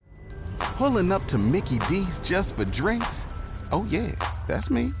Pulling up to Mickey D's just for drinks? Oh yeah,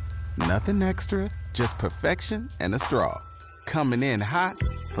 that's me. Nothing extra, just perfection and a straw. Coming in hot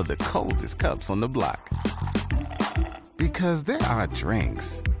for the coldest cups on the block. Because there are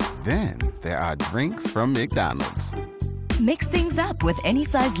drinks. Then there are drinks from McDonald's. Mix things up with any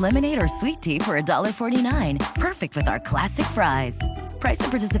size lemonade or sweet tea for $1.49. Perfect with our classic fries. Price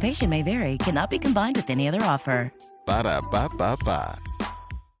and participation may vary. Cannot be combined with any other offer. Ba-da-ba-ba-ba.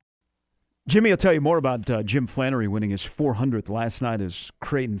 Jimmy will tell you more about Jim Flannery winning his 400th last night as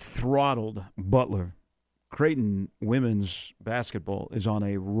Creighton throttled Butler. Creighton women's basketball is on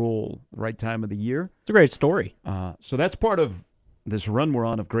a roll. Right time of the year. It's a great story. So that's part of this run we're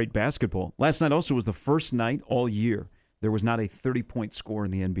on of great basketball. Last night also was the first night all year there was not a 30-point score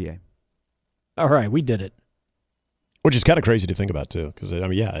in the NBA. All right, we did it. Which is kind of crazy to think about, too. Because, I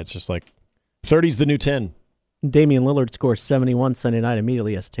mean, yeah, it's just like 30's the new 10. Damian Lillard scores 71 Sunday night.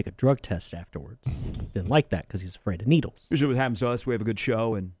 Immediately has to take a drug test afterwards. Didn't like that because he's afraid of needles. Usually what happens to us, we have a good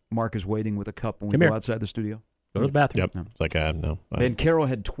show, and Mark is waiting with a cup when we Come go here. outside the studio. Go to the bathroom. Yep. It's like, no. And Carroll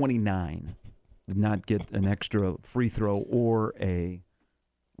had 29. Did not get an extra free throw or a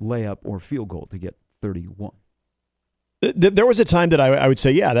layup or field goal to get 31. There was a time that I would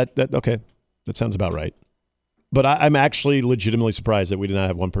say, yeah, that okay, that sounds about right. But I'm actually legitimately surprised that we did not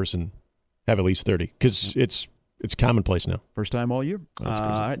have one person have at least 30 because it's commonplace now. First time all year. That's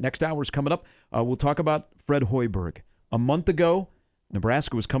crazy. All right, next hour is coming up. We'll talk about Fred Hoiberg. A month ago,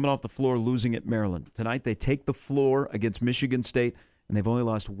 Nebraska was coming off the floor losing at Maryland. Tonight they take the floor against Michigan State, and they've only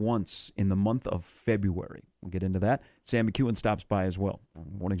lost once in the month of February. We'll get into that. Sam McEwen stops by as well.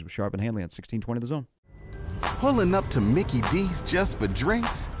 Mornings with Sharp and Hanley on 1620 The Zone. Pulling up to Mickey D's just for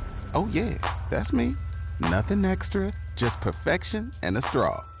drinks? Oh yeah, that's me. Nothing extra, just perfection and a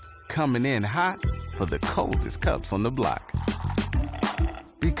straw. Coming in hot for the coldest cups on the block.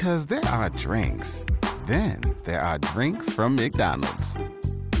 Because there are drinks. Then there are drinks from McDonald's.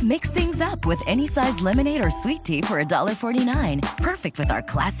 Mix things up with any size lemonade or sweet tea for $1.49. Perfect with our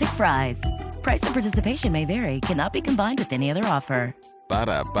classic fries. Price and participation may vary. Cannot be combined with any other offer.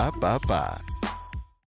 Ba-da-ba-ba-ba.